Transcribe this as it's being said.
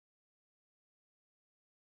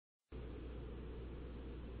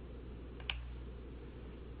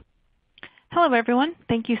Hello everyone.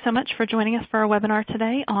 Thank you so much for joining us for our webinar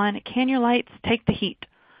today on Can Your Lights Take the Heat?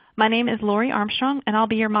 My name is Lori Armstrong and I'll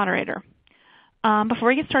be your moderator. Before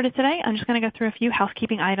we get started today, I'm just going to go through a few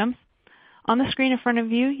housekeeping items. On the screen in front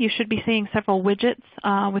of you, you should be seeing several widgets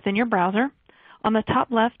within your browser. On the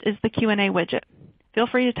top left is the Q&A widget. Feel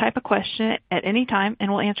free to type a question at any time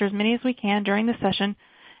and we'll answer as many as we can during the session,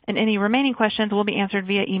 and any remaining questions will be answered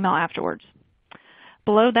via email afterwards.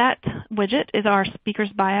 Below that widget is our speaker's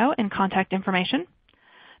bio and contact information.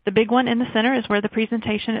 The big one in the center is where the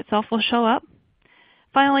presentation itself will show up.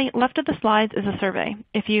 Finally, left of the slides is a survey.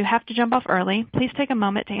 If you have to jump off early, please take a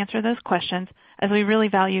moment to answer those questions, as we really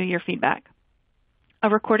value your feedback. A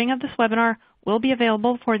recording of this webinar will be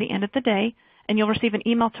available for the end of the day, and you'll receive an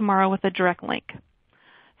email tomorrow with a direct link.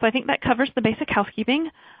 So I think that covers the basic housekeeping,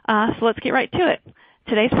 so let's get right to it.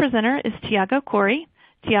 Today's presenter is Tiago Corey.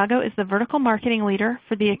 Tiago is the vertical marketing leader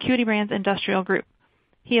for the Acuity Brands Industrial Group.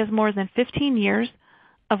 He has more than 15 years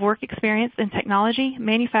of work experience in technology,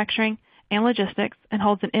 manufacturing, and logistics, and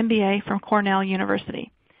holds an MBA from Cornell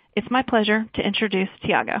University. It's my pleasure to introduce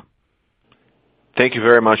Tiago. Thank you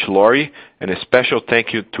very much, Lori, and a special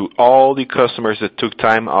thank you to all the customers that took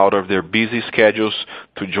time out of their busy schedules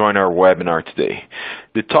to join our webinar today.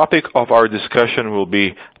 The topic of our discussion will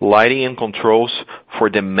be lighting and controls for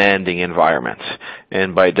demanding environments.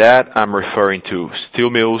 And by that, I'm referring to steel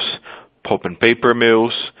mills, pulp and paper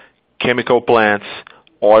mills, chemical plants,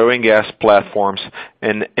 oil and gas platforms,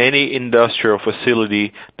 and any industrial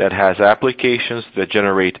facility that has applications that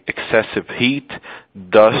generate excessive heat,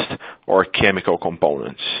 dust, or chemical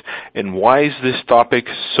components. And why is this topic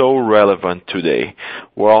so relevant today?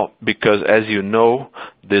 Well, because as you know,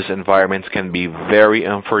 these environments can be very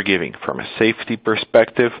unforgiving from a safety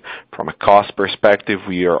perspective, from a cost perspective.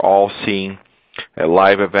 We are all seeing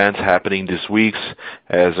live events happening this week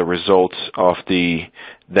as a result of the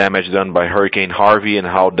damage done by Hurricane Harvey and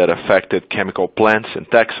how that affected chemical plants in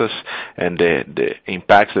Texas and the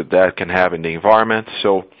impacts that can have in the environment.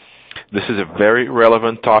 So this is a very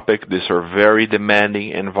relevant topic. These are very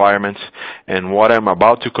demanding environments, and what I'm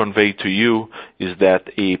about to convey to you is that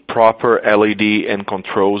a proper LED and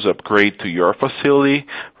controls upgrade to your facility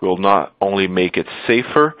will not only make it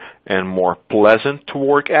safer and more pleasant to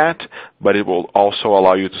work at, but it will also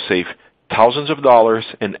allow you to save thousands of dollars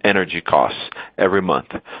in energy costs every month.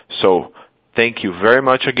 So thank you very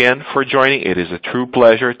much again for joining. It is a true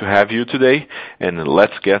pleasure to have you today, and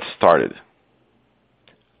let's get started.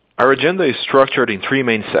 Our agenda is structured in three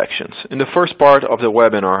main sections. In the first part of the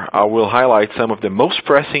webinar, I will highlight some of the most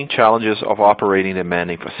pressing challenges of operating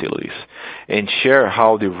demanding facilities and share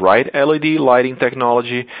how the right LED lighting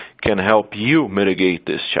technology can help you mitigate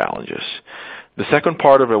these challenges. The second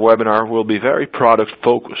part of the webinar will be very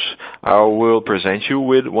product-focused. I will present you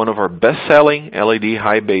with one of our best-selling LED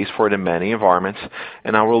high bays for demanding environments,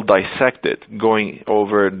 and I will dissect it, going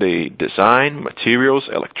over the design, materials,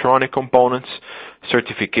 electronic components,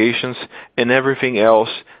 certifications, and everything else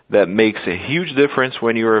that makes a huge difference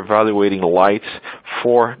when you're evaluating lights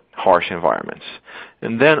for harsh environments.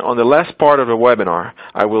 And then on the last part of the webinar,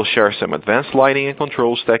 I will share some advanced lighting and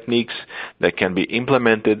controls techniques that can be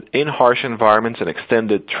implemented in harsh environments and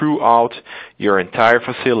extended throughout your entire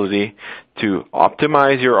facility to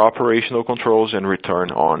optimize your operational controls and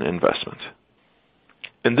return on investment.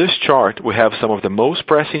 In this chart, we have some of the most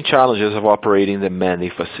pressing challenges of operating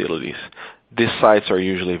demanding facilities. These sites are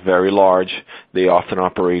usually very large. They often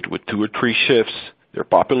operate with 2 or 3 shifts. They're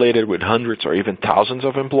populated with hundreds or even thousands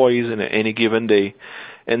of employees in any given day,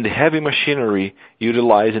 and the heavy machinery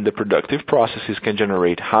utilized in the productive processes can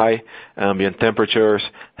generate high ambient temperatures,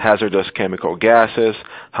 hazardous chemical gases,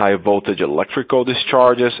 high voltage electrical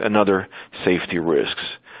discharges, and other safety risks.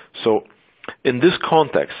 So in this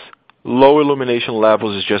context, low illumination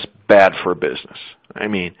levels is just bad for business. I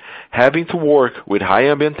mean, having to work with high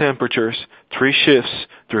ambient temperatures, 3 shifts,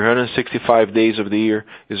 365 days of the year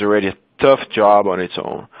is already a tough job on its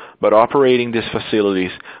own. But operating these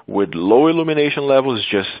facilities with low illumination levels is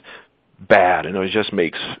just bad. It just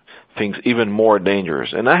makes things even more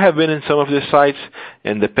dangerous. And I have been in some of these sites,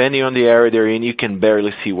 and depending on the area they're in, you can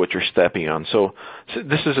barely see what you're stepping on. So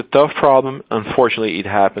this is a tough problem. Unfortunately, it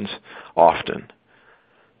happens often.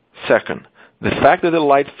 Second, the fact that the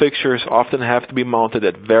light fixtures often have to be mounted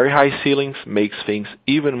at very high ceilings makes things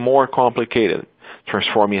even more complicated,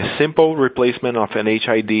 transforming a simple replacement of an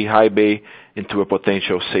HID high bay into a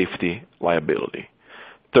potential safety liability.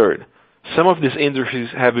 Third, some of these industries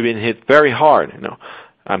have been hit very hard.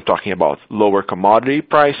 I'm talking about lower commodity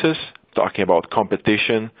prices, talking about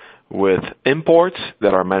competition with imports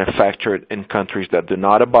that are manufactured in countries that do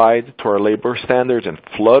not abide to our labor standards and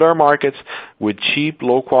flood our markets with cheap,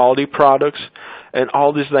 low-quality products. And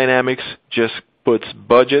all these dynamics just puts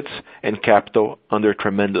budgets and capital under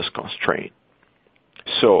tremendous constraint.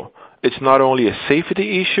 So it's not only a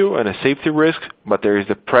safety issue and a safety risk, but there is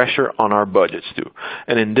the pressure on our budgets too.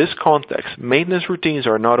 And in this context, maintenance routines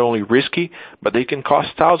are not only risky, but they can cost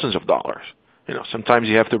thousands of dollars. Sometimes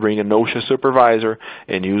you have to bring an OSHA supervisor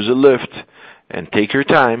and use a lift and take your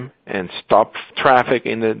time and stop traffic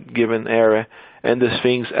in a given area, and these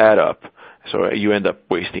things add up. So you end up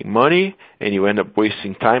wasting money, and you end up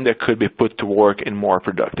wasting time that could be put to work in more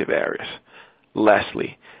productive areas.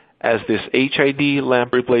 Lastly, as these HID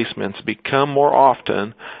lamp replacements become more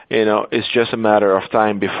often, it's just a matter of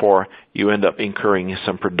time before you end up incurring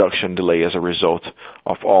some production delay as a result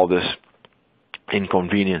of all this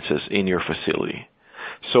inconveniences in your facility.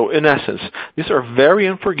 So in essence, these are very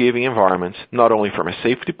unforgiving environments, not only from a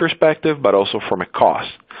safety perspective, but also from a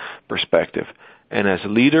cost perspective. And as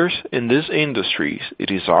leaders in these industries,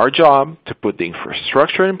 it is our job to put the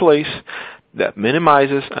infrastructure in place that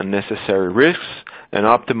minimizes unnecessary risks and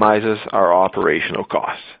optimizes our operational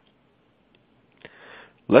costs.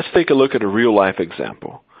 Let's take a look at a real-life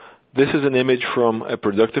example. This is an image from a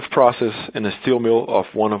productive process in a steel mill of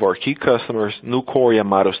one of our key customers, Nucor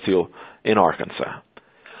Yamato Steel in Arkansas.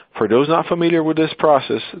 For those not familiar with this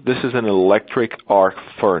process, this is an electric arc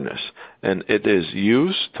furnace, and it is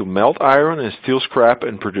used to melt iron and steel scrap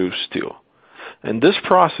and produce steel. In this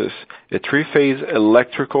process, a three-phase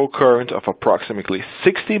electrical current of approximately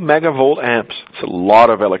 60 megavolt amps, it's a lot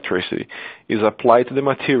of electricity, is applied to the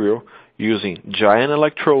material using giant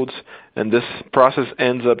electrodes, and this process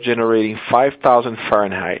ends up generating 5,000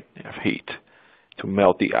 Fahrenheit of heat to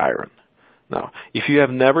melt the iron. Now, if you have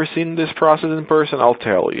never seen this process in person, I'll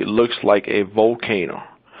tell you, it looks like a volcano.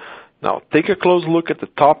 Now, take a close look at the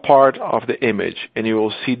top part of the image, and you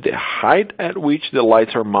will see the height at which the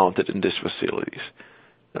lights are mounted in these facilities.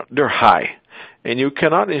 Now, they're high, and you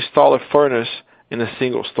cannot install a furnace in a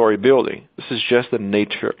single-story building. This is just the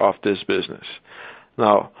nature of this business.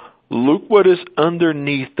 Now, look what is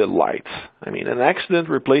underneath the lights. An accident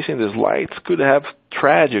replacing these lights could have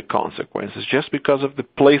tragic consequences just because of the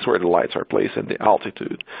place where the lights are placed and the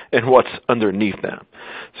altitude and what's underneath them.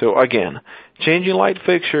 So again, changing light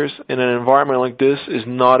fixtures in an environment like this is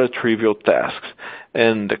not a trivial task,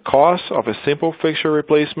 and the cost of a simple fixture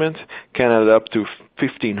replacement can add up to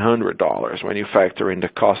 $1,500 when you factor in the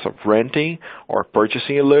cost of renting or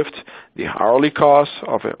purchasing a lift, the hourly cost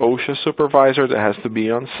of an OSHA supervisor that has to be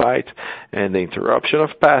on site, and the interruption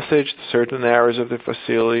of passage to certain areas of the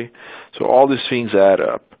facility. So all these things add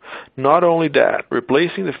up. Not only that,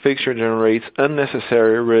 replacing the fixture generates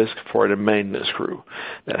unnecessary risk for the maintenance crew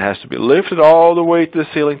that has to be lifted all the way to the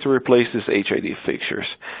ceiling to replace these HID fixtures.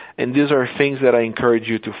 And these are things that I encourage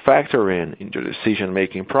you to factor into the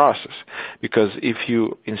decision-making process, because if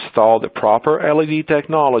you install the proper LED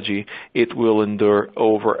technology, it will endure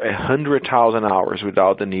over 100,000 hours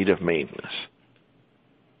without the need of maintenance.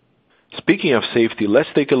 Speaking of safety, let's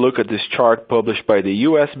take a look at this chart published by the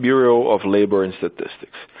U.S. Bureau of Labor and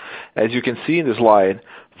Statistics. As you can see in the slide,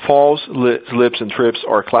 falls, slips, and trips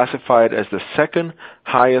are classified as the second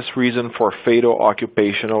highest reason for fatal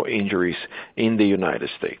occupational injuries in the United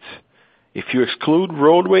States. If you exclude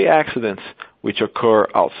roadway accidents, which occur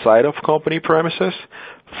outside of company premises,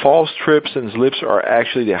 falls, trips, and slips are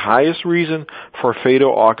actually the highest reason for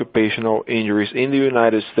fatal occupational injuries in the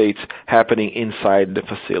United States happening inside the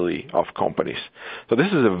facility of companies. So this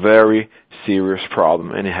is a very serious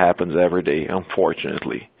problem, and it happens every day,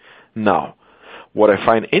 unfortunately. Now, what I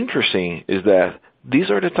find interesting is that these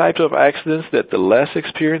are the types of accidents that the less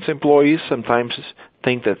experienced employees sometimes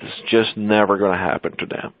think that it's just never going to happen to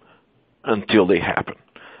them until they happen.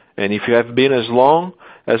 And if you have been as long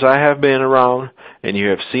as I have been around and you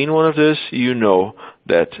have seen one of this, you know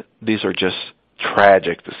that these are just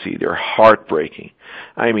tragic to see. They're heartbreaking.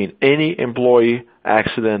 Any employee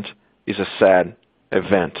accident is a sad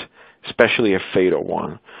event, especially a fatal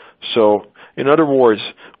one. So, in other words,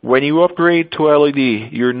 when you upgrade to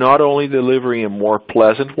LED, you're not only delivering a more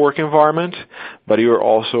pleasant work environment, but you will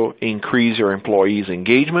also increase your employees'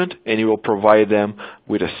 engagement, and you will provide them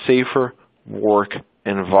with a safer work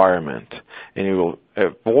environment. And you will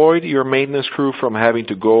avoid your maintenance crew from having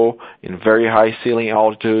to go in very high ceiling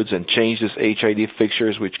altitudes and change these HID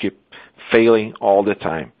fixtures which keep failing all the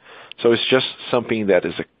time. So it's just something that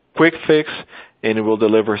is a quick fix, and it will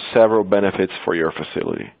deliver several benefits for your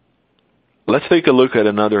facility. Let's take a look at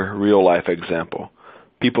another real-life example.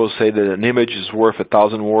 People say that an image is worth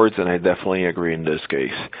 1,000 words, and I definitely agree in this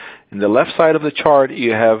case. In the left side of the chart,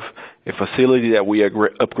 you have a facility that we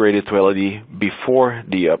upgraded to LED before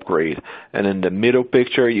the upgrade. And in the middle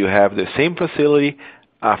picture, you have the same facility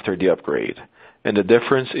after the upgrade. And the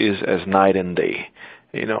difference is as night and day.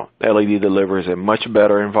 LED delivers a much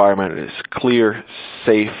better environment. It is clear,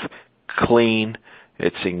 safe, clean,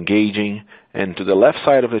 it's engaging. And to the left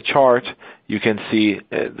side of the chart, you can see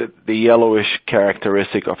the yellowish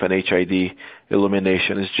characteristic of an HID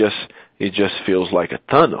illumination. It just feels like a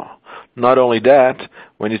tunnel. Not only that,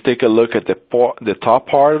 when you take a look at the top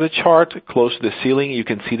part of the chart, close to the ceiling, you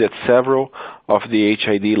can see that several of the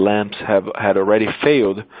HID lamps had already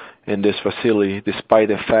failed in this facility, despite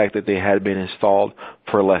the fact that they had been installed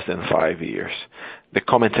for less than 5 years. The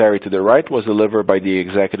commentary to the right was delivered by the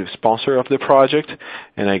executive sponsor of the project,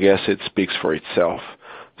 and I guess it speaks for itself.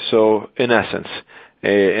 So, in essence,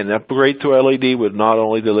 an upgrade to LED would not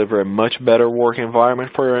only deliver a much better work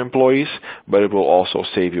environment for your employees, but it will also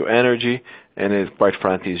save you energy, and it, quite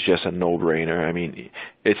frankly, is just a no-brainer. I mean,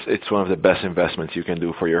 it's one of the best investments you can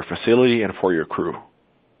do for your facility and for your crew.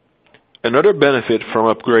 Another benefit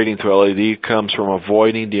from upgrading to LED comes from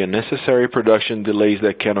avoiding the unnecessary production delays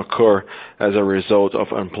that can occur as a result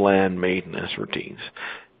of unplanned maintenance routines.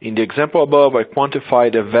 In the example above, I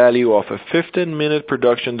quantified the value of a 15-minute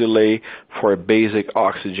production delay for a basic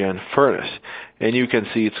oxygen furnace, and you can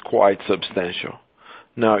see it's quite substantial.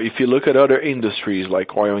 Now, if you look at other industries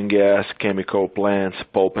like oil and gas, chemical plants,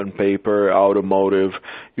 pulp and paper, automotive,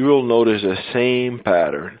 you will notice the same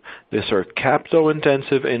pattern. These are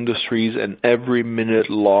capital-intensive industries, and every minute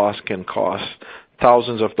lost can cost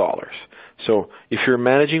thousands of dollars. So if you're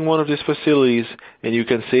managing one of these facilities and you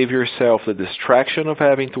can save yourself the distraction of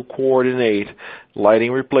having to coordinate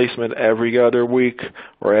lighting replacement every other week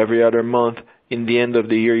or every other month, in the end of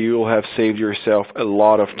the year you will have saved yourself a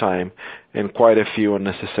lot of time and quite a few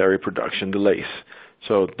unnecessary production delays.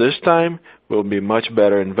 So this time will be much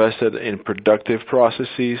better invested in productive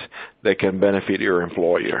processes that can benefit your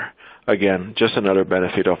employer. Again, just another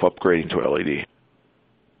benefit of upgrading to LED.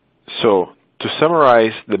 So to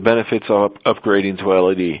summarize the benefits of upgrading to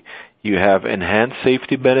LED, you have enhanced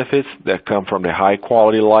safety benefits that come from the high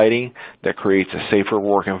quality lighting that creates a safer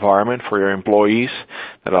work environment for your employees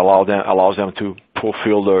that allows them to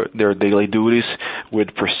fulfill their daily duties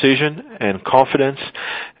with precision and confidence.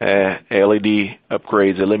 LED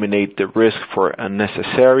upgrades eliminate the risk for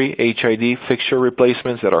unnecessary HID fixture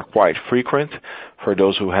replacements that are quite frequent. For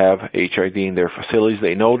those who have HID in their facilities,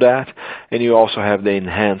 they know that. And you also have the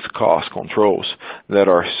enhanced cost controls that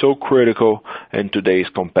are so critical in today's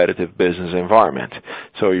competitive business environment.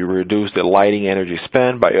 So you reduce the lighting energy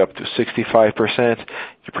spend by up to 65%.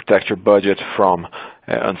 You protect your budget from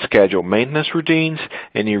unscheduled maintenance routines,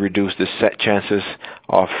 and you reduce the chances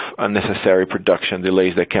of unnecessary production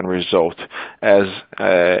delays that can result as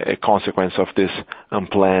a consequence of these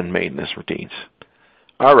unplanned maintenance routines.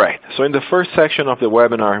 All right, so in the first section of the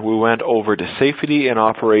webinar, we went over the safety and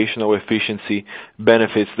operational efficiency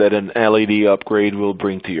benefits that an LED upgrade will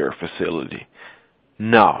bring to your facility.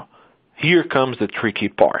 Now, here comes the tricky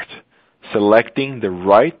part, selecting the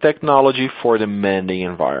right technology for demanding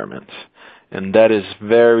environments. And that is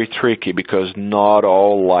very tricky because not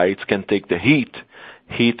all lights can take the heat.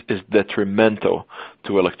 Heat is detrimental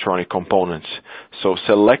to electronic components. So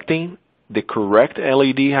selecting the correct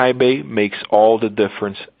LED high bay makes all the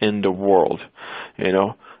difference in the world.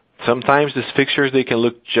 Sometimes these fixtures, they can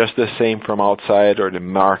look just the same from outside, or the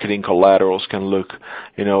marketing collaterals can look,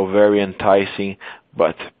 very enticing.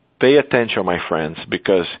 But pay attention, my friends,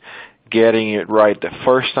 because getting it right the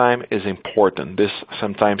first time is important. This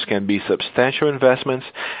sometimes can be substantial investments,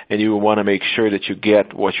 and you want to make sure that you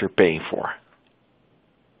get what you're paying for.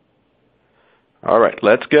 All right,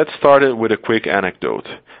 let's get started with a quick anecdote.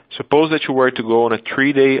 Suppose that you were to go on a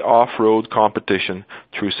 3-day off-road competition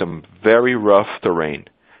through some very rough terrain.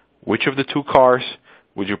 Which of the two cars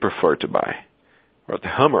would you prefer to buy? Well, the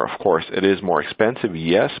Hummer, of course. It is more expensive,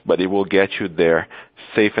 yes, but it will get you there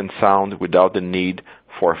safe and sound without the need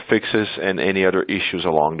for fixes and any other issues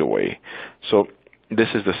along the way. So this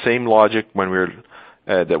is the same logic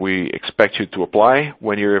that we expect you to apply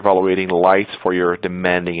when you're evaluating lights for your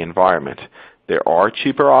demanding environment. There are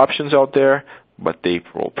cheaper options out there, but they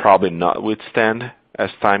will probably not withstand as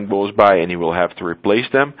time goes by, and you will have to replace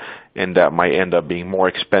them, and that might end up being more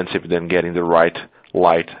expensive than getting the right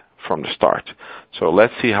light from the start. So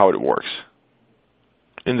let's see how it works.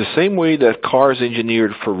 In the same way that cars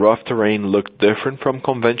engineered for rough terrain look different from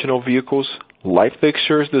conventional vehicles, light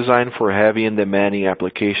fixtures designed for heavy and demanding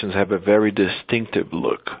applications have a very distinctive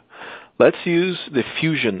look. Let's use the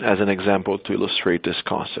Fusion as an example to illustrate this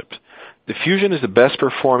concept. The Fusion is the best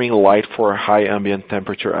performing light for high ambient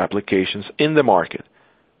temperature applications in the market.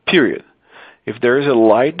 period. If there is a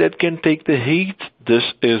light that can take the heat, this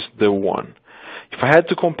is the one. If I had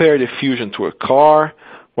to compare the Fusion to a car,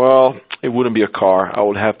 well, it wouldn't be a car. I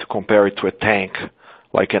would have to compare it to a tank,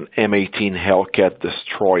 like an M18 Hellcat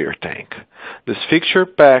destroyer tank. This fixture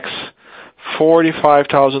packs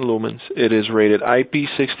 45,000 lumens. It is rated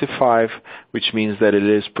IP65, which means that it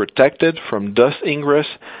is protected from dust ingress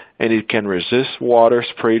and it can resist water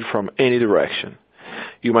sprayed from any direction.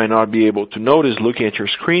 You might not be able to notice looking at your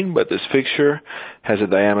screen, but this fixture has a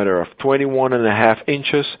diameter of 21.5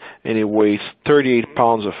 inches and it weighs 38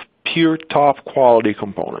 pounds of pure top quality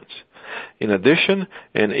components. In addition,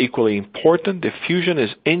 and equally important, the Fusion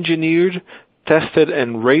is engineered, tested,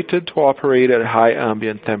 and rated to operate at high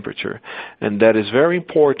ambient temperature. And that is very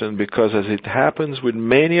important because, as it happens with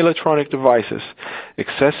many electronic devices,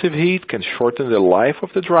 excessive heat can shorten the life of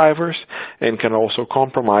the drivers and can also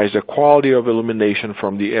compromise the quality of illumination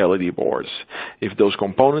from the LED boards if those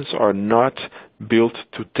components are not built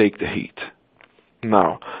to take the heat.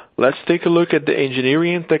 Now, let's take a look at the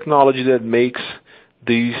engineering and technology that makes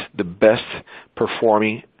these the best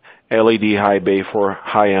performing LED high bay for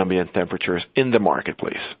high ambient temperatures in the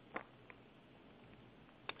marketplace.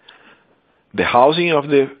 The housing of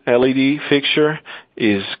the LED fixture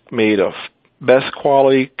is made of best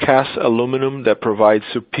quality cast aluminum that provides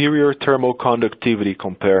superior thermal conductivity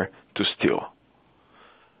compared to steel.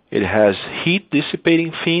 It has heat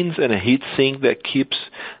dissipating fins and a heat sink that keeps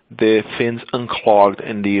the fins unclogged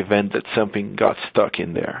in the event that something got stuck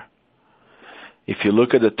in there. If you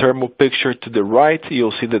look at the thermal picture to the right,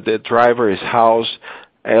 you'll see that the driver is housed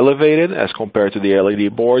elevated as compared to the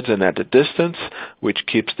LED boards and at a distance, which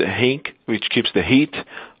keeps the heat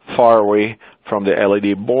far away from the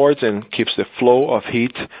LED boards and keeps the flow of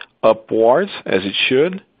heat upwards as it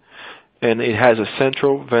should. And it has a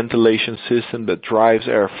central ventilation system that drives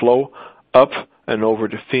airflow up and over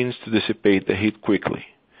the fins to dissipate the heat quickly.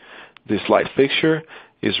 This light fixture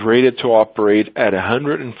is rated to operate at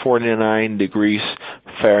 149 degrees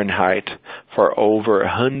Fahrenheit for over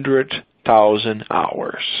 100,000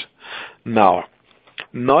 hours. Now,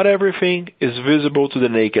 not everything is visible to the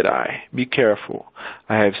naked eye. Be careful.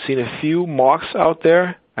 I have seen a few mocks out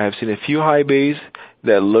there. I have seen a few high bays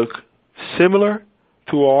that look similar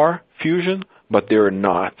to our Fusion, but they're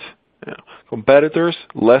not. Competitors,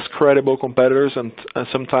 less credible competitors, and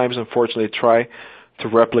sometimes unfortunately try to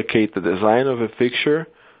replicate the design of a fixture,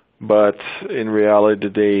 but in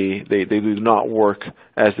reality they do not work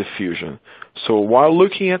as the Fusion. So while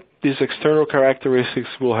looking at these external characteristics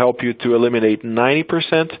will help you to eliminate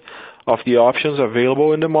 90% of the options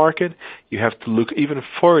available in the market, you have to look even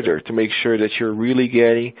further to make sure that you're really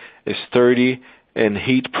getting a sturdy and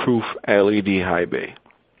heat-proof LED high bay.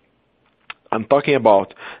 I'm talking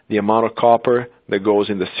about the amount of copper that goes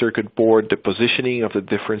in the circuit board, the positioning of the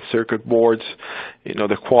different circuit boards,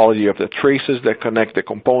 the quality of the traces that connect the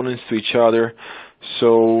components to each other.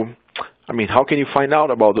 So, how can you find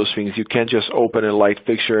out about those things? You can't just open a light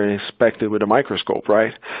fixture and inspect it with a microscope,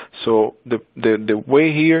 right? So the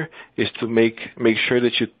way here is to make sure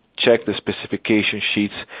that you check the specification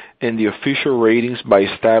sheets and the official ratings by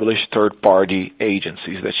established third-party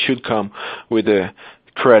agencies that should come with a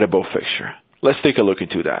credible fixture. Let's take a look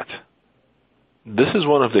into that. This is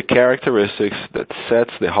one of the characteristics that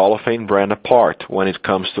sets the Hall of Fame brand apart when it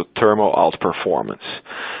comes to thermal outperformance.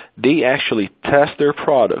 They actually test their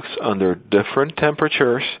products under different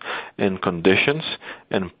temperatures and conditions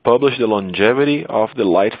and publish the longevity of the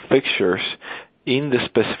light fixtures in the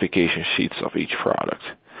specification sheets of each product.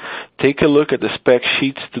 Take a look at the spec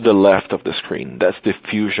sheets to the left of the screen. That's the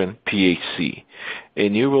Fusion PHC.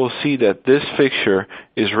 And you will see that this fixture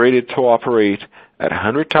is rated to operate at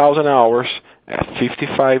 100,000 hours at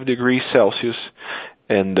 55 degrees Celsius,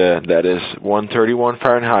 and that is 131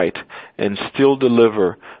 Fahrenheit, and still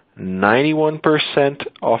deliver 91%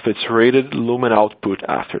 of its rated lumen output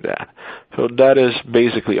after that. So that is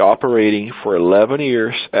basically operating for 11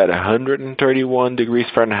 years at 131 degrees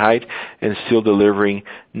Fahrenheit and still delivering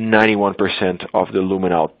 91% of the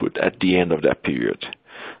lumen output at the end of that period.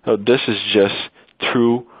 So this is just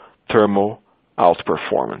true thermal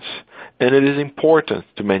outperformance. And it is important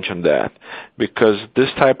to mention that because this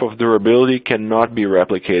type of durability cannot be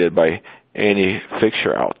replicated by any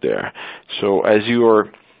fixture out there. So as you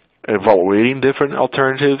are evaluating different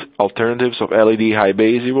alternatives of LED high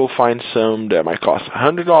bays, you will find some that might cost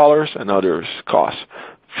 $100 and others cost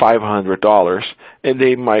 $500, and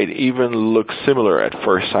they might even look similar at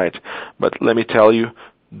first sight. But let me tell you,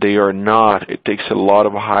 they are not. It takes a lot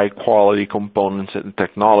of high quality components and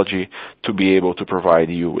technology to be able to provide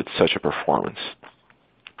you with such a performance.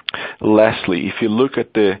 Lastly, if you look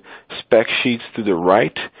at the spec sheets to the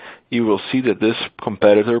right, you will see that this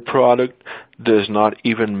competitor product does not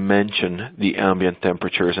even mention the ambient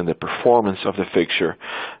temperatures and the performance of the fixture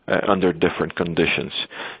under different conditions.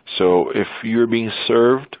 So if you're being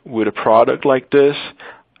served with a product like this,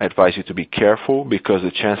 I advise you to be careful, because the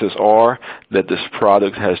chances are that this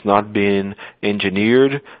product has not been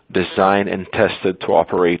engineered, designed, and tested to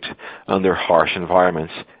operate under harsh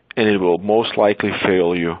environments, and it will most likely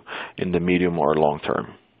fail you in the medium or long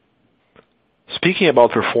term. Speaking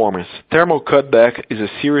about performance, thermal cutback is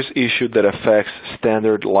a serious issue that affects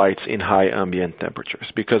standard lights in high ambient temperatures,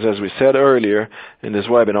 because as we said earlier in this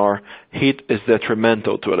webinar, heat is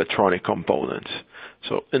detrimental to electronic components.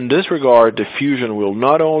 So in this regard, the Fusion will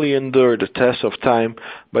not only endure the test of time,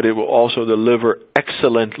 but it will also deliver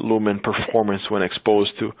excellent lumen performance when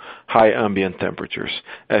exposed to high ambient temperatures,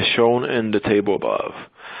 as shown in the table above.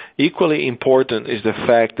 Equally important is the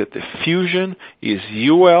fact that the Fusion is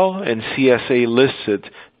UL and CSA listed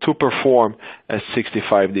to perform at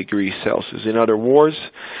 65 degrees Celsius. In other words,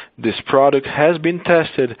 this product has been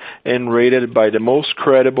tested and rated by the most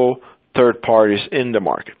credible third parties in the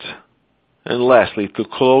market. And lastly, to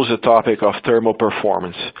close the topic of thermal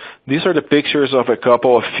performance, these are the pictures of a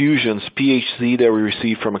couple of Fusions PHZ that we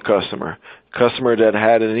received from a customer that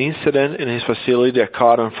had an incident in his facility that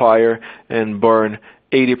caught on fire and burned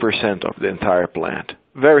 80% of the entire plant.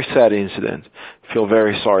 Very sad incident. Feel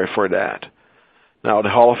very sorry for that. Now the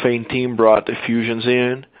Hall of Fame team brought the Fusions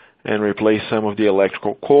in and replaced some of the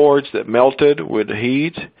electrical cords that melted with the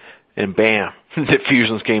heat, and bam, the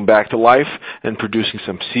Fusions came back to life and producing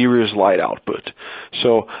some serious light output.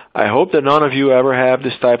 So I hope that none of you ever have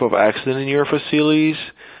this type of accident in your facilities,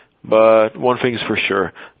 but one thing is for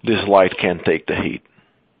sure, this light can take the heat.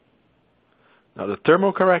 Now the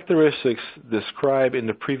thermal characteristics described in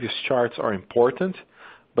the previous charts are important,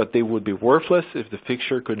 but they would be worthless if the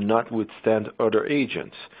fixture could not withstand other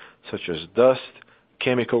agents, such as dust,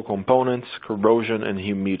 chemical components, corrosion, and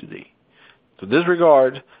humidity. To this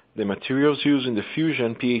regard, the materials used in the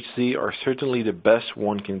Fusion PHZ are certainly the best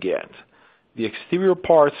one can get. The exterior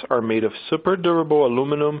parts are made of super durable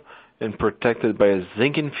aluminum and protected by a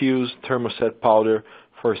zinc-infused thermoset powder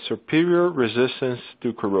for superior resistance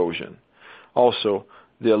to corrosion. Also,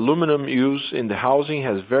 the aluminum used in the housing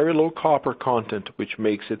has very low copper content, which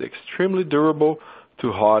makes it extremely durable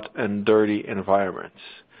to hot and dirty environments.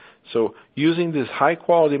 So using these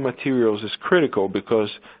high-quality materials is critical, because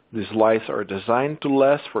these lights are designed to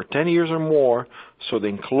last for 10 years or more, so the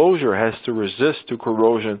enclosure has to resist to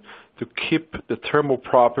corrosion to keep the thermal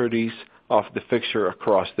properties of the fixture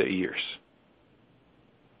across the years.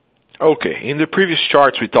 Okay, in the previous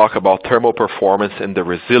charts we talked about thermal performance and the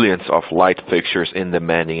resilience of light fixtures in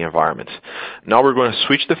demanding environments. Now we're going to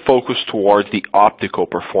switch the focus towards the optical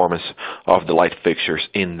performance of the light fixtures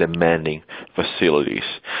in demanding facilities.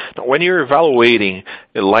 Now, when you're evaluating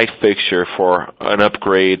a light fixture for an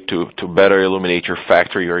upgrade to better illuminate your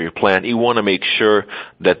factory or your plant, you want to make sure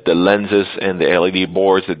that the lenses and the LED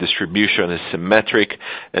boards, the distribution is symmetric,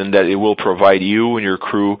 and that it will provide you and your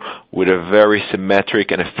crew with a very symmetric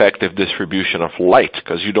and effective distribution of light,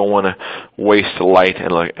 because you don't want to waste light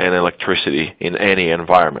and electricity in any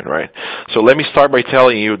environment, right? So let me start by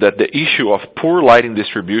telling you that the issue of poor lighting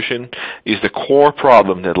distribution is the core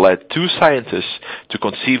problem that led two scientists to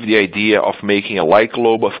conceive the idea of making a light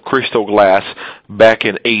globe of crystal glass back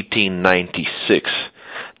in 1896.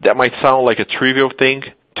 That might sound like a trivial thing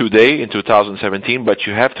today in 2017, but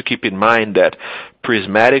you have to keep in mind that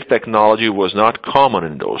prismatic technology was not common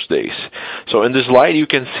in those days. So in this slide you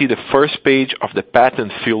can see the first page of the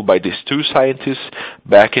patent filed by these two scientists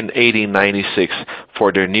back in 1896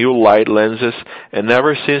 for their new light lenses, and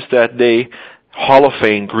ever since that day Hall of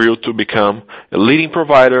Fame grew to become a leading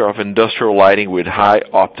provider of industrial lighting with high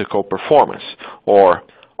optical performance, or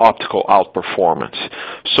optical outperformance.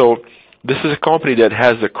 So this is a company that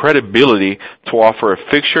has the credibility to offer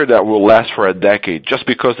a fixture that will last for a decade, just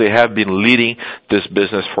because they have been leading this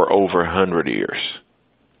business for over 100 years.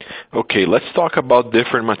 Okay, let's talk about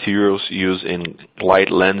different materials used in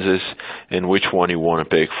light lenses and which one you want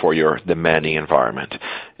to pick for your demanding environment.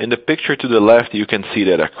 In the picture to the left, you can see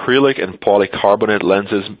that acrylic and polycarbonate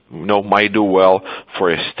lenses might do well for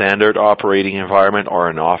a standard operating environment or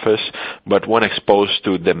an office, but when exposed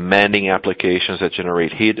to demanding applications that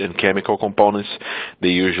generate heat and chemical components, they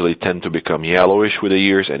usually tend to become yellowish with the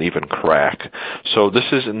years and even crack. So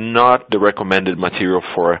this is not the recommended material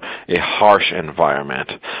for a harsh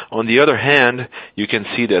environment. On the other hand, you can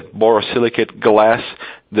see that borosilicate glass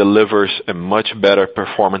delivers a much better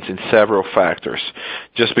performance in several factors.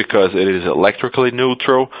 Just because it is electrically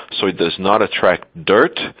neutral, so it does not attract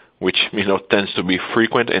dirt, which tends to be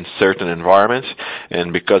frequent in certain environments,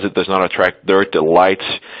 and because it does not attract dirt, the lights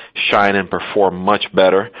shine and perform much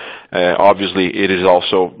better. Obviously, it is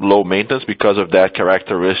also low maintenance because of that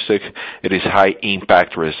characteristic. It is high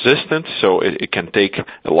impact resistant, so it can take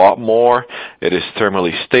a lot more. It is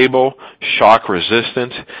thermally stable, shock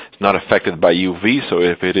resistant. It's not affected by UV, so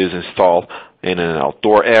if it is installed in an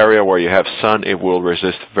outdoor area where you have sun, it will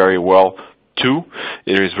resist very well. 2,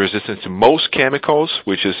 it is resistant to most chemicals,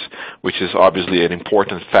 which is obviously an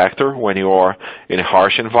important factor when you are in a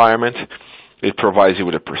harsh environment. It provides you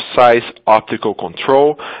with a precise optical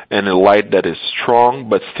control and a light that is strong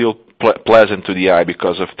but still pleasant to the eye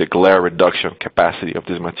because of the glare reduction capacity of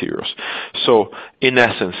these materials. So, in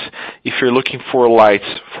essence, if you're looking for lights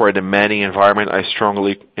for a demanding environment, I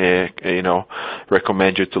strongly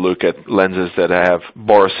recommend you to look at lenses that have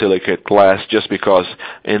borosilicate glass, just because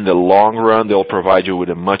in the long run they'll provide you with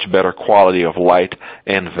a much better quality of light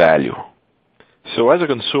and value. So as a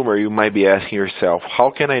consumer, you might be asking yourself, how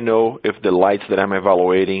can I know if the lights that I'm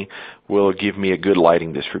evaluating will give me a good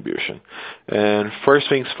lighting distribution? And first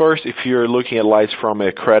things first, if you're looking at lights from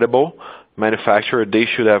a credible manufacturer, they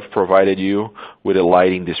should have provided you with a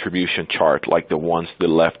lighting distribution chart like the ones to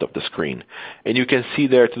the left of the screen. And you can see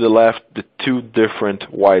there to the left the 2 different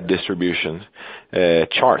white distribution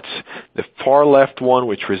charts. The far left one,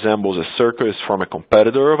 which resembles a circle, is from a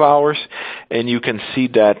competitor of ours, and you can see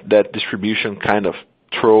that distribution kind of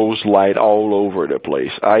throws light all over the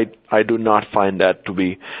place. I do not find that to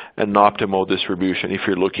be an optimal distribution if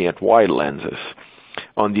you're looking at wide lenses.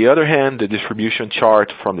 On the other hand, the distribution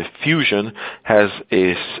chart from the Fusion has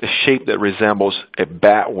a shape that resembles a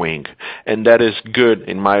bat wing, and that is good,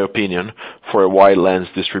 in my opinion, for a wide lens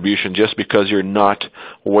distribution, just because you're not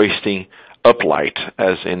wasting uplight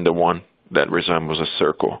as in the one that resembles a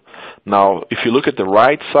circle. Now, if you look at the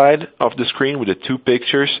right side of the screen with the 2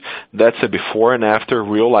 pictures, that's a before and after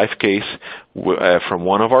real-life case from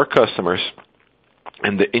one of our customers.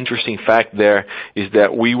 And the interesting fact there is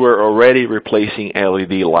that we were already replacing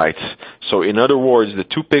LED lights. So in other words, the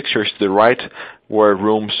 2 pictures to the right were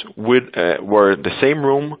were the same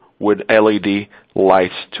room with LED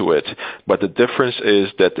lights to it. But the difference is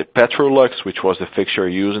that the Petrolux, which was the fixture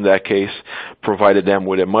used in that case, provided them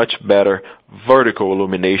with a much better vertical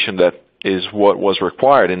illumination that is what was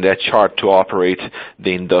required in that chart to operate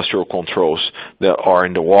the industrial controls that are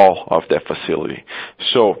in the wall of that facility.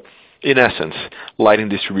 So, in essence, lighting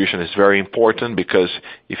distribution is very important, because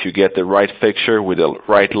if you get the right fixture with the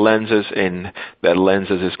right lenses, and that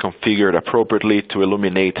lenses is configured appropriately to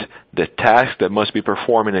illuminate the task that must be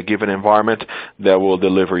performed in a given environment, that will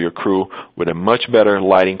deliver your crew with a much better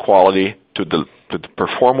lighting quality to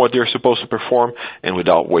perform what they're supposed to perform, and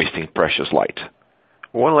without wasting precious light.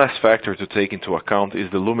 One last factor to take into account is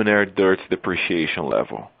the luminaire dirt depreciation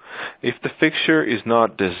level. If the fixture is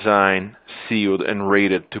not designed, sealed, and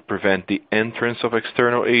rated to prevent the entrance of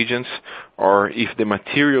external agents, or if the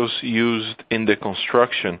materials used in the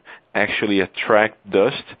construction actually attract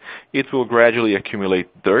dust, it will gradually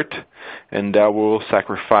accumulate dirt, and that will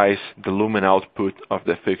sacrifice the lumen output of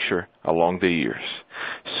the fixture along the years.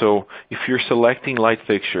 So, if you're selecting light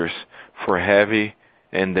fixtures for heavy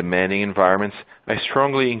and demanding environments, I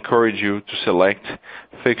strongly encourage you to select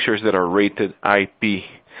fixtures that are rated IP.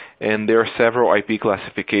 And there are several IP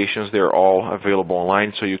classifications. They're all available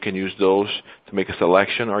online, so you can use those to make a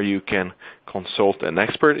selection, or you can consult an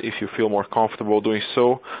expert if you feel more comfortable doing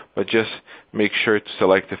so. But just make sure to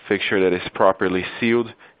select a fixture that is properly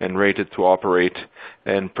sealed and rated to operate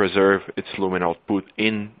and preserve its lumen output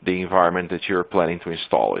in the environment that you're planning to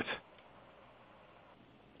install it.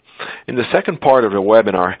 In the second part of the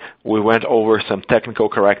webinar, we went over some technical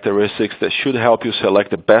characteristics that should help you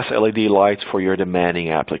select the best LED lights for your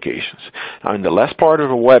demanding applications. Now, in the last part of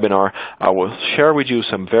the webinar, I will share with you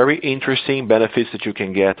some very interesting benefits that you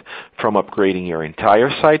can get from upgrading your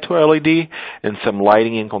entire site to LED, and some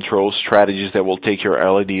lighting and control strategies that will take your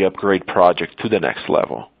LED upgrade project to the next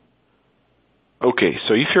level. Okay,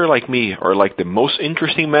 so if you're like me, or like the most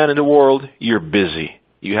interesting man in the world, you're busy.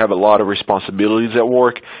 You have a lot of responsibilities at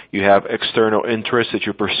work. You have external interests that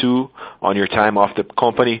you pursue on your time off the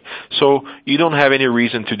company. So you don't have any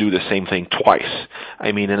reason to do the same thing twice.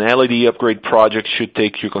 I mean, an LED upgrade project should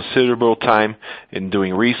take you considerable time in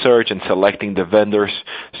doing research and selecting the vendors.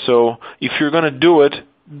 So if you're going to do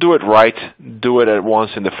it right. Do it at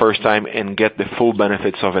once in the first time and get the full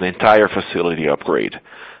benefits of an entire facility upgrade.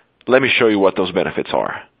 Let me show you what those benefits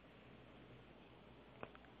are.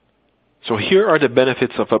 So here are the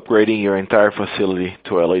benefits of upgrading your entire facility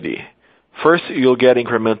to LED. First, you'll get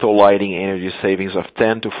incremental lighting energy savings of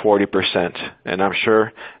 10 to 40%, and I'm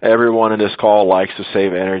sure everyone in this call likes to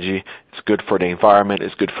save energy. It's good for the environment,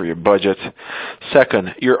 it's good for your budget.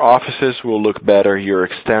 Second, your offices will look better, your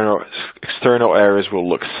external areas will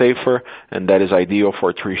look safer, and that is ideal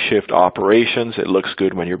for 3-shift operations. It looks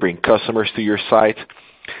good when you bring customers to your site.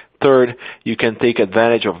 Third, you can take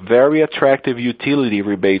advantage of very attractive utility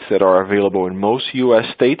rebates that are available in most U.S.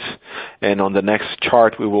 states. And on the next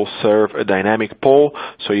chart, we will serve a dynamic poll.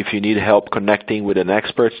 So if you need help connecting with an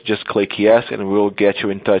expert, just click yes, and we'll get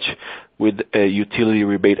you in touch with a utility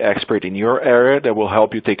rebate expert in your area that will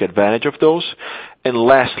help you take advantage of those. And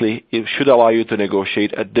lastly, it should allow you to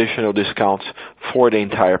negotiate additional discounts for the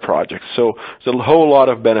entire project. So there's a whole lot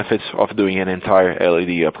of benefits of doing an entire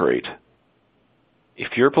LED upgrade.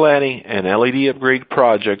 If you're planning an LED upgrade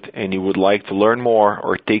project and you would like to learn more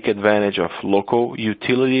or take advantage of local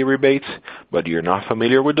utility rebates, but you're not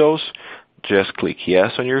familiar with those, just click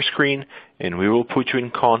yes on your screen and we will put you in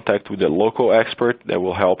contact with a local expert that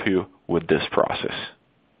will help you with this process.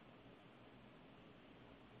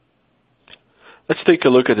 Let's take a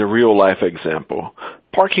look at a real-life example.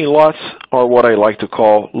 Parking lots are what I like to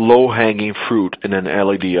call low-hanging fruit in an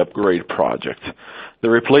LED upgrade project. The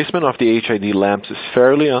replacement of the HID lamps is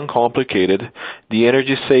fairly uncomplicated. The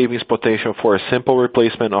energy savings potential for a simple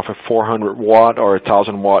replacement of a 400-watt or a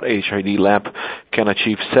 1,000-watt HID lamp can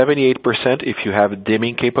achieve 78% if you have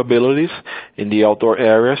dimming capabilities in the outdoor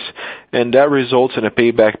areas, and that results in a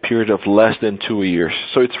payback period of less than 2 years.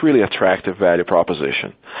 So it's really attractive value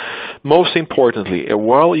proposition. Most importantly, a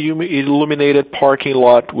well-illuminated parking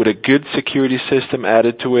lot with a good security system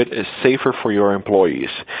added to it is safer for your employees.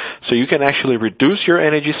 So you can actually reduce your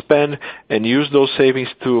energy spend and use those savings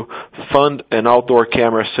to fund an outdoor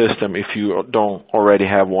camera system if you don't already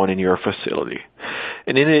have one in your facility.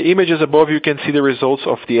 And in the images above, you can see the results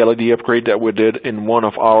of the LED upgrade that we did in one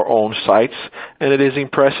of our own sites. And it is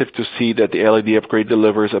impressive to see that the LED upgrade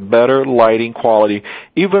delivers a better lighting quality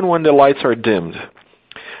even when the lights are dimmed.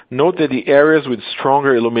 Note that the areas with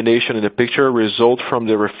stronger illumination in the picture result from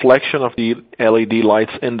the reflection of the LED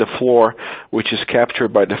lights in the floor, which is captured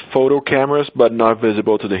by the photo cameras but not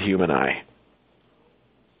visible to the human eye.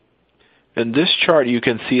 In this chart, you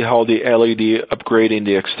can see how the LED upgrade in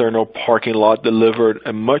the external parking lot delivered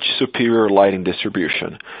a much superior lighting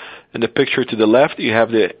distribution. In the picture to the left, you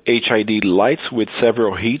have the HID lights with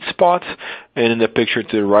several heat spots, and in the picture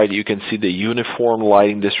to the right, you can see the uniform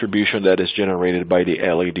lighting distribution that is generated by the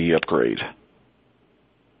LED upgrade.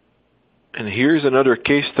 And here's another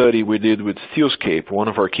case study we did with Steelscape, one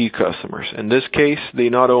of our key customers. In this case, they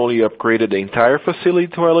not only upgraded the entire facility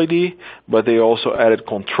to LED, but they also added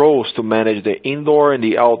controls to manage the indoor and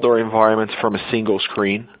the outdoor environments from a single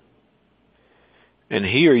screen. And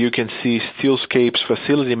here you can see Steelscape's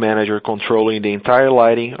facility manager controlling the entire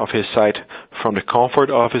lighting of his site from the comfort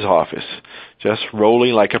of his office, just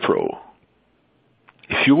rolling like a pro.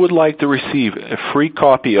 If you would like to receive a free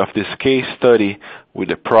copy of this case study with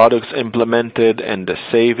the products implemented and the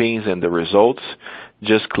savings and the results,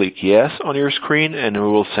 just click yes on your screen and we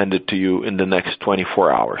will send it to you in the next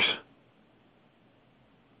 24 hours.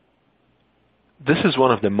 This is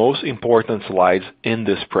one of the most important slides in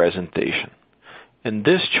this presentation. In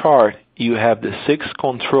this chart, you have the 6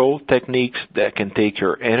 control techniques that can take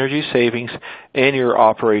your energy savings and your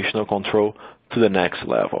operational control to the next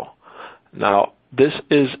level. Now, this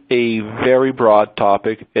is a very broad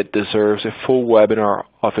topic. It deserves a full webinar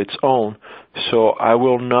of its own, so I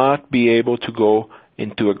will not be able to go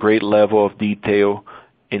into a great level of detail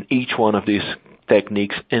in each one of these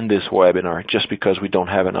techniques in this webinar, just because we don't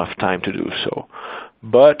have enough time to do so.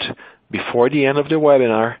 But before the end of the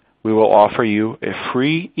webinar, we will offer you a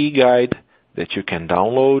free e-guide that you can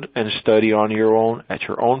download and study on your own at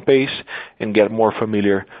your own pace and get more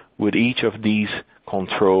familiar with each of these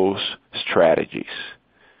controls strategies.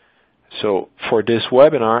 So for this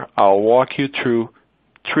webinar, I'll walk you through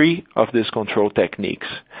 3 of these control techniques.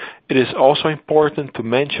 It is also important to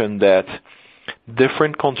mention that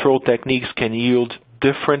different control techniques can yield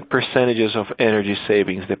different percentages of energy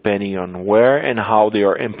savings depending on where and how they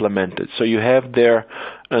are implemented. So you have there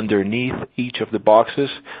underneath each of the boxes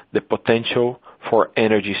the potential for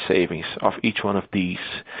energy savings of each one of these.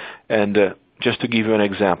 And just to give you an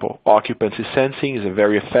example, occupancy sensing is a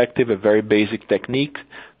very effective, a very basic technique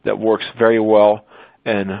that works very well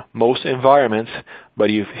in most environments, but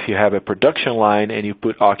if you have a production line and you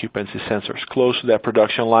put occupancy sensors close to that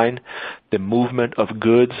production line, the movement of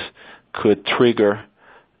goods could trigger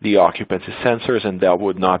the occupancy sensors, and that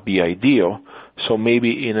would not be ideal. So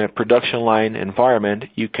maybe in a production line environment,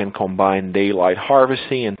 you can combine daylight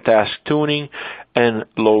harvesting and task tuning and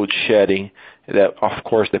load shedding. That, of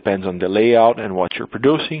course, depends on the layout and what you're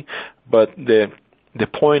producing, but the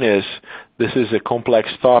point is, this is a complex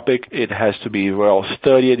topic. It has to be well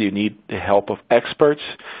studied. You need the help of experts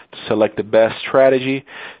to select the best strategy.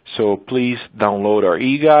 So please download our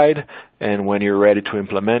e-guide, and when you're ready to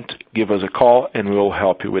implement, give us a call and we'll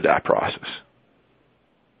help you with that process.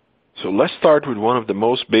 So let's start with one of the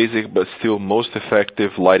most basic but still most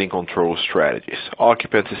effective lighting control strategies,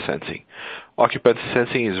 occupancy sensing. Occupancy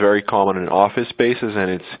sensing is very common in office spaces, and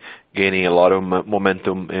it's gaining a lot of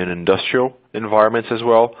momentum in industrial environments as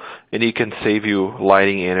well, and it can save you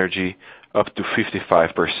lighting energy up to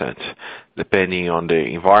 55%, depending on the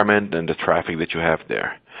environment and the traffic that you have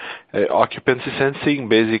there. Occupancy sensing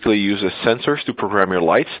basically uses sensors to program your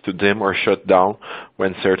lights to dim or shut down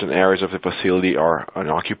when certain areas of the facility are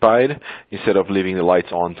unoccupied, instead of leaving the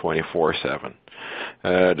lights on 24/7.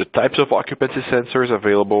 The types of occupancy sensors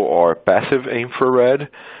available are passive infrared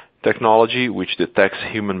technology, which detects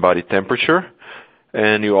human body temperature,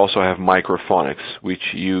 and you also have microphonics,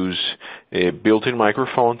 which use a built-in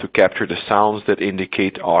microphone to capture the sounds that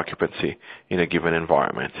indicate occupancy in a given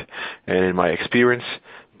environment. And in my experience,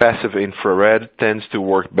 passive infrared tends to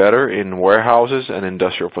work better in warehouses and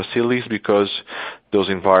industrial facilities because those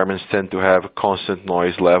environments tend to have constant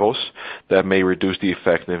noise levels that may reduce the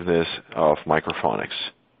effectiveness of microphonics.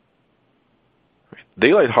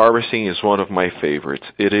 Daylight harvesting is one of my favorites.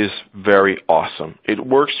 It is very awesome. It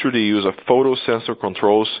works through the use of photosensor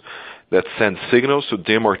controls that send signals to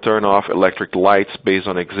dim or turn off electric lights based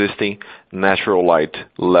on existing natural light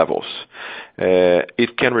levels.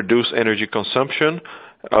 It can reduce energy consumption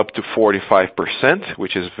up to 45%,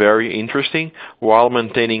 which is very interesting, while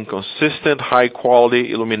maintaining consistent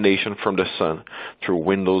high-quality illumination from the sun through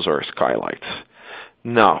windows or skylights.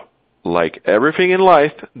 Now, like everything in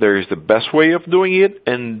life, there is the best way of doing it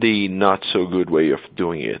and the not-so-good way of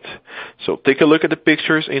doing it. So take a look at the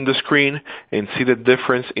pictures in the screen and see the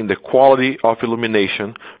difference in the quality of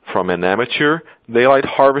illumination from an amateur daylight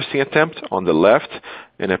harvesting attempt on the left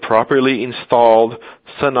and a properly installed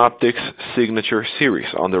Synoptics Signature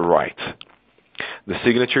series on the right. The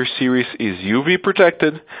Signature series is UV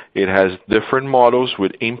protected. It has different models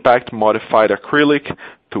with impact modified acrylic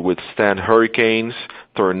to withstand hurricanes,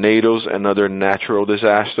 tornadoes, and other natural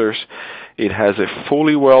disasters. It has a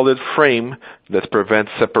fully welded frame that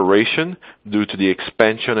prevents separation due to the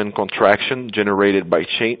expansion and contraction generated by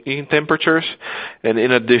changing temperatures. And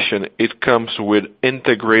in addition, it comes with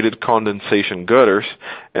integrated condensation gutters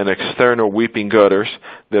and external weeping gutters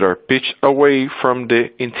that are pitched away from the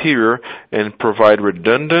interior and provide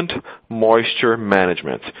redundant moisture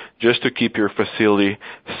management, just to keep your facility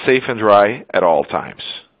safe and dry at all times.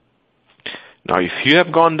 Now, if you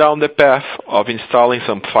have gone down the path of installing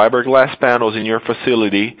some fiberglass panels in your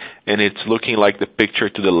facility and it's looking like the picture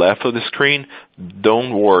to the left of the screen,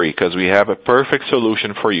 don't worry, because we have a perfect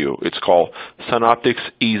solution for you. It's called Synoptics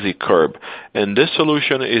Easy Curb, and this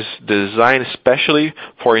solution is designed especially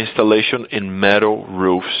for installation in metal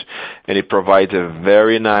roofs, and it provides a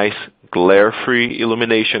very nice glare-free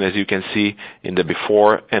illumination, as you can see in the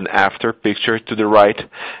before and after picture to the right.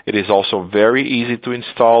 It is also very easy to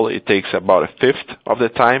install. It takes about a fifth of the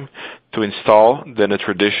time to install than a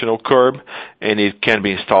traditional curb, and it can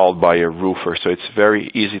be installed by a roofer, so it's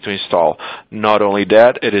very easy to install. Not only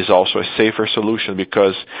that, it is also a safer solution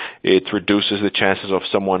because it reduces the chances of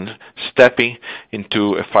someone stepping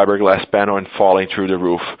into a fiberglass panel and falling through the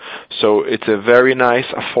roof. So it's a very nice,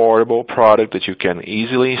 affordable product that you can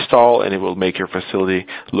easily install, and it will make your facility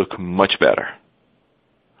look much better.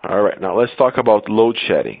 All right, now let's talk about load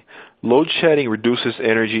shedding. Load shedding reduces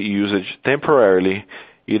energy usage temporarily,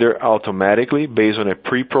 either automatically based on a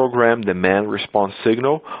pre-programmed demand response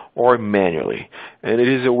signal or manually. And it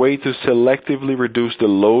is a way to selectively reduce the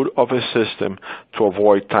load of a system to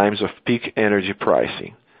avoid times of peak energy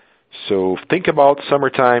pricing. So think about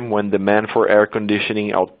summertime when demand for air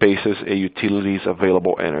conditioning outpaces a utility's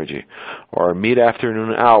available energy. Or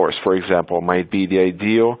mid-afternoon hours, for example, might be the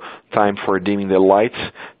ideal time for dimming the lights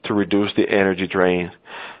to reduce the energy drain.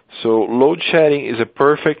 So load shedding is a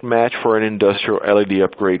perfect match for an industrial LED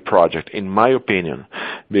upgrade project, in my opinion,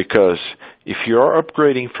 because if you are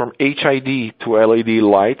upgrading from HID to LED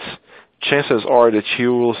lights, chances are that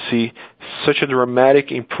you will see such a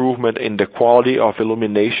dramatic improvement in the quality of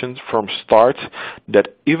illumination from start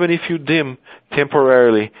that even if you dim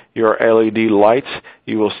temporarily your LED lights,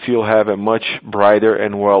 you will still have a much brighter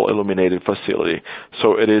and well illuminated facility.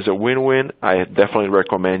 So it is a win-win. I definitely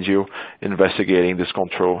recommend you investigating this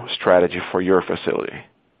control strategy for your facility.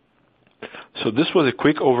 So this was a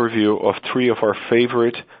quick overview of 3 of our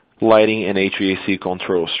favorite lighting and HVAC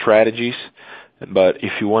control strategies. But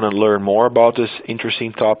if you want to learn more about this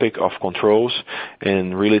interesting topic of controls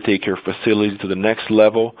and really take your facility to the next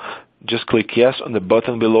level, just click yes on the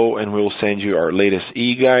button below and we'll send you our latest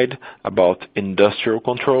e-guide about industrial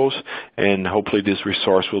controls, and hopefully this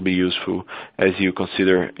resource will be useful as you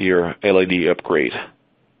consider your LED upgrade.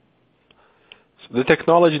 So the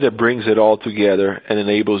technology that brings it all together and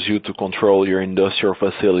enables you to control your industrial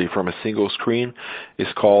facility from a single screen is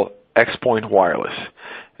called XPoint Wireless.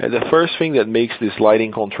 And the first thing that makes this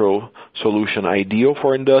lighting control solution ideal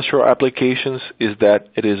for industrial applications is that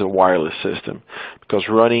it is a wireless system, because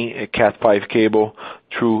running a Cat5 cable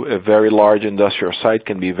through a very large industrial site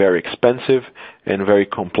can be very expensive and very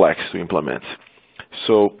complex to implement.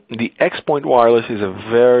 So the XPoint Wireless is a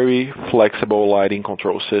very flexible lighting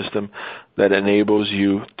control system that enables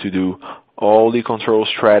you to do all the control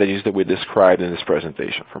strategies that we described in this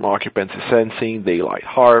presentation, from occupancy sensing, daylight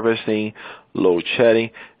harvesting, load shedding.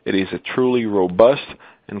 It is a truly robust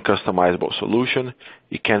and customizable solution.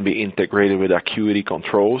 It can be integrated with Acuity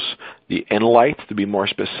controls, the N-Light to be more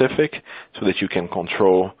specific, so that you can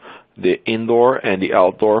control the indoor and the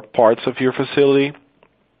outdoor parts of your facility.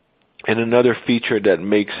 And another feature that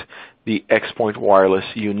makes the XPoint Wireless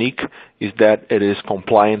unique is that it is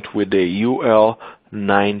compliant with the UL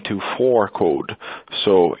 924 code.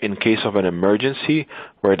 So in case of an emergency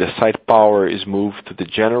where the site power is moved to the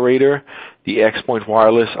generator, the XPoint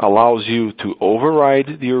Wireless allows you to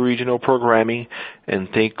override the original programming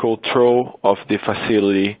and take control of the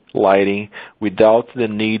facility lighting without the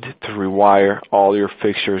need to rewire all your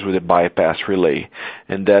fixtures with a bypass relay.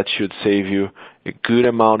 And that should save you a good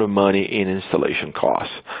amount of money in installation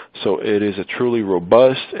costs. So it is a truly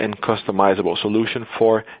robust and customizable solution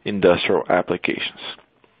for industrial applications.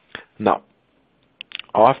 Now,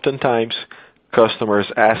 oftentimes customers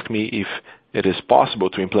ask me if it is possible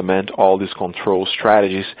to implement all these control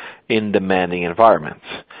strategies in demanding environments.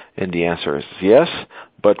 And the answer is yes,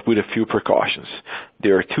 but with a few precautions.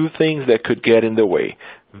 There are 2 things that could get in the way: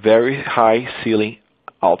 very high ceiling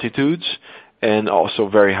altitudes and also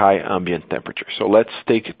very high ambient temperature. So let's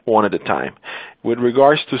take it one at a time. With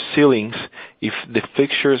regards to ceilings, if the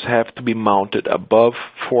fixtures have to be mounted above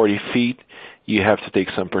 40 feet, you have to take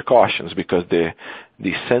some precautions, because the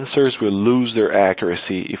sensors will lose their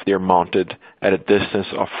accuracy if they're mounted at a distance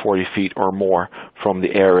of 40 feet or more from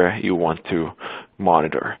the area you want to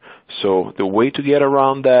monitor. So the way to get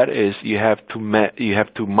around that is you have to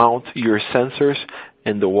mount your sensors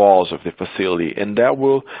in the walls of the facility, and that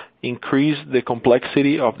will increase the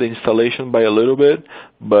complexity of the installation by a little bit,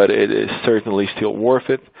 but it is certainly still worth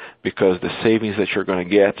it, because the savings that you're going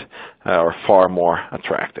to get are far more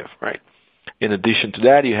attractive, right? In addition to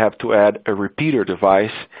that, you have to add a repeater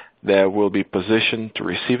device that will be positioned to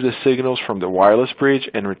receive the signals from the wireless bridge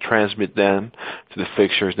and retransmit them to the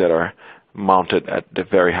fixtures that are mounted at the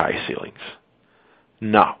very high ceilings.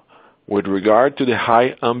 Now, with regard to the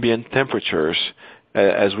high ambient temperatures,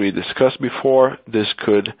 as we discussed before, this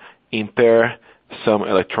could impair some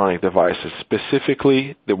electronic devices,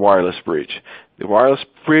 specifically the wireless bridge. The wireless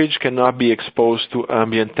bridge cannot be exposed to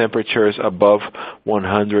ambient temperatures above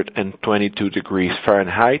 122 degrees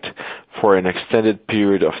Fahrenheit for an extended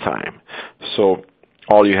period of time. So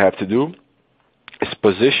all you have to do is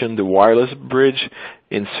position the wireless bridge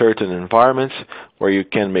in certain environments where you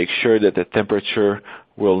can make sure that the temperature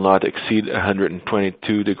will not exceed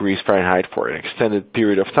 122 degrees Fahrenheit for an extended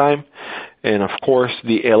period of time. And of course,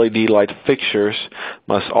 the LED light fixtures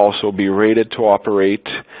must also be rated to operate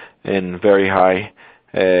in very high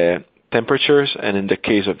temperatures, and in the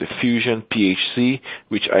case of the Fusion PHC,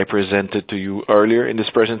 which I presented to you earlier in this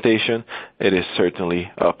presentation, it is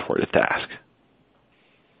certainly up for the task.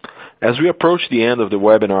 As we approach the end of the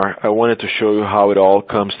webinar, I wanted to show you how it all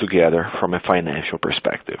comes together from a financial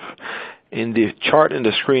perspective. In the chart in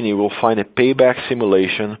the screen, you will find a payback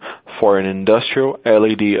simulation for an industrial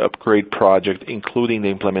LED upgrade project, including the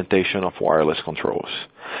implementation of wireless controls.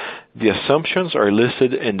 The assumptions are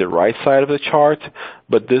listed in the right side of the chart,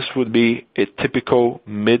 but this would be a typical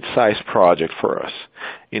mid-sized project for us.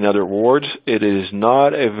 In other words, it is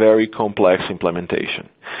not a very complex implementation.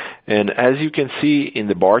 And as you can see in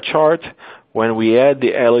the bar chart, when we add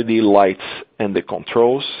the LED lights and the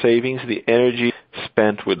controls savings, the energy spent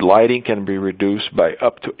spent with lighting can be reduced by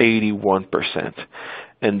up to 81%.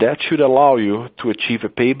 And that should allow you to achieve a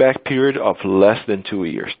payback period of less than 2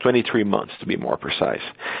 years, 23 months to be more precise,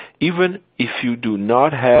 even if you do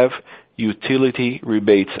not have utility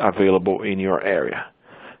rebates available in your area.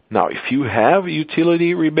 Now, if you have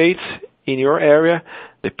utility rebates in your area,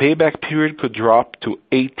 the payback period could drop to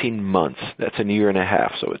 18 months. That's a year and a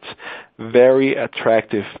half, so it's very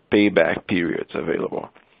attractive payback periods available.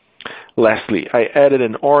 Lastly, I added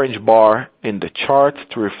an orange bar in the chart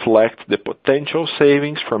to reflect the potential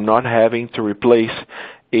savings from not having to replace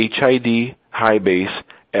HID high base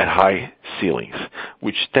at high ceilings,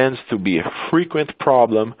 which tends to be a frequent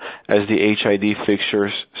problem as the HID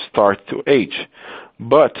fixtures start to age.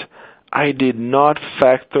 But I did not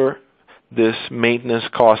factor this maintenance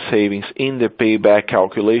cost savings in the payback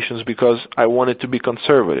calculations because I wanted to be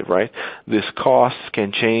conservative, right? These costs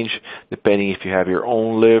can change depending if you have your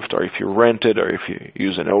own lift or if you rent it or if you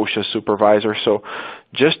use an OSHA supervisor. So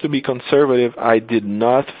just to be conservative, I did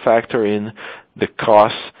not factor in the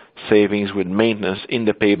cost savings with maintenance in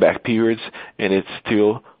the payback periods, and it's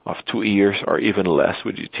still of 2 years or even less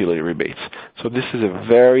with utility rebates. So this is a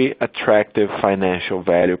very attractive financial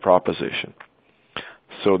value proposition.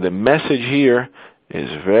 So the message here is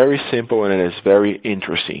very simple and it is very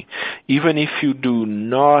interesting. Even if you do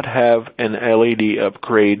not have an LED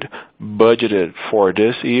upgrade budgeted for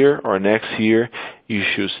this year or next year, you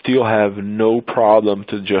should still have no problem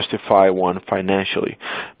to justify one financially,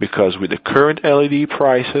 because with the current LED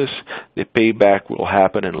prices, the payback will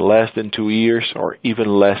happen in less than 2 years or even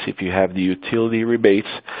less if you have the utility rebates.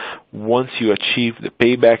 Once you achieve the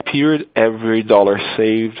payback period, every dollar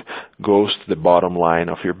saved goes to the bottom line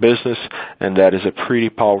of your business, and that is a pretty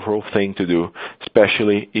powerful thing to do,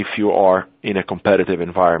 especially if you are in a competitive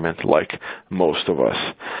environment like most of us.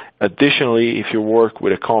 Additionally, if you work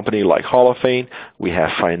with a company like Hall of Fame, we have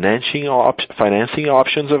financing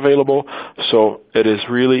options available, so it is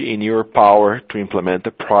really in your power to implement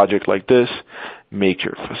a project like this, make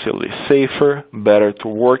your facility safer, better to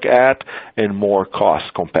work at, and more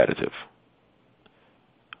cost competitive.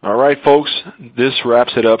 All right, folks, this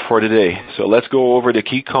wraps it up for today. So let's go over the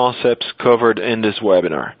key concepts covered in this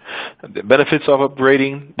webinar. The benefits of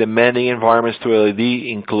upgrading demanding environments to LED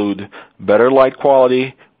include better light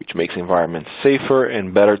quality, which makes environments safer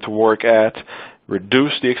and better to work at,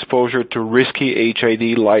 reduce the exposure to risky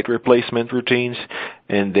HID light replacement routines,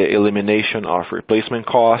 and the elimination of replacement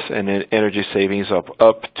costs and energy savings of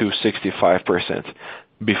up to 65%.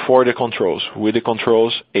 Before the controls. With the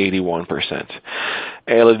controls, 81%.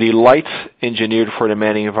 LED lights engineered for the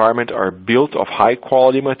demanding environment are built of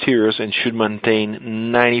high-quality materials and should maintain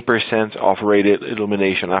 90% of rated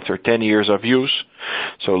illumination after 10 years of use.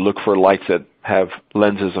 So look for lights that have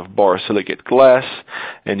lenses of borosilicate glass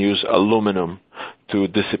and use aluminum to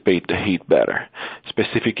dissipate the heat better.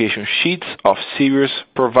 Specification sheets of serious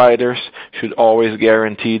providers should always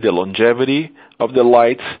guarantee the longevity of the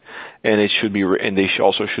lights, and they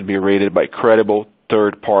also should be rated by credible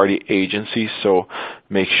third-party agencies. So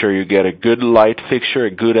make sure you get a good light fixture,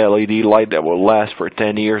 a good LED light that will last for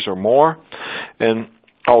 10 years or more. And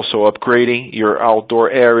also, upgrading your outdoor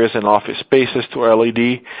areas and office spaces to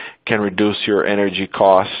LED can reduce your energy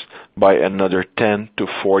costs by another 10 to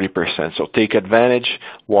 40%. So take advantage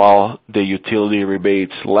while the utility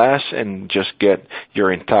rebates last and just get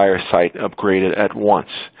your entire site upgraded at once.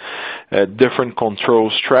 Different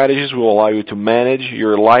control strategies will allow you to manage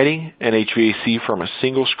your lighting and HVAC from a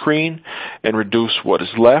single screen and reduce what is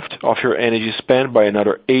left of your energy spend by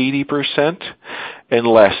another 80%. And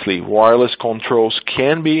lastly, wireless controls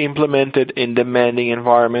can be implemented in demanding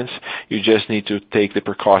environments. You just need to take the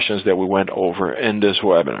precautions that we went over in this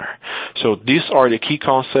webinar. So these are the key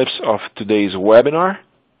concepts of today's webinar.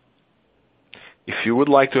 If you would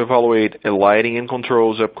like to evaluate a lighting and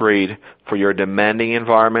controls upgrade for your demanding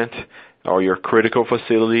environment or your critical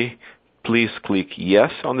facility, please click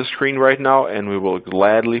yes on the screen right now, and we will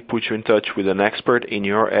gladly put you in touch with an expert in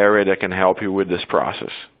your area that can help you with this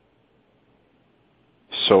process.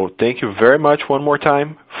 So thank you very much one more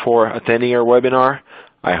time for attending our webinar.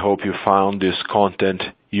 I hope you found this content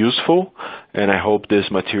useful, and I hope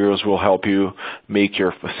these materials will help you make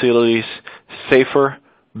your facilities safer,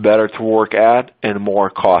 better to work at, and more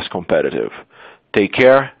cost competitive. Take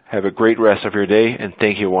care, have a great rest of your day, and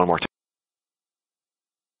thank you one more time.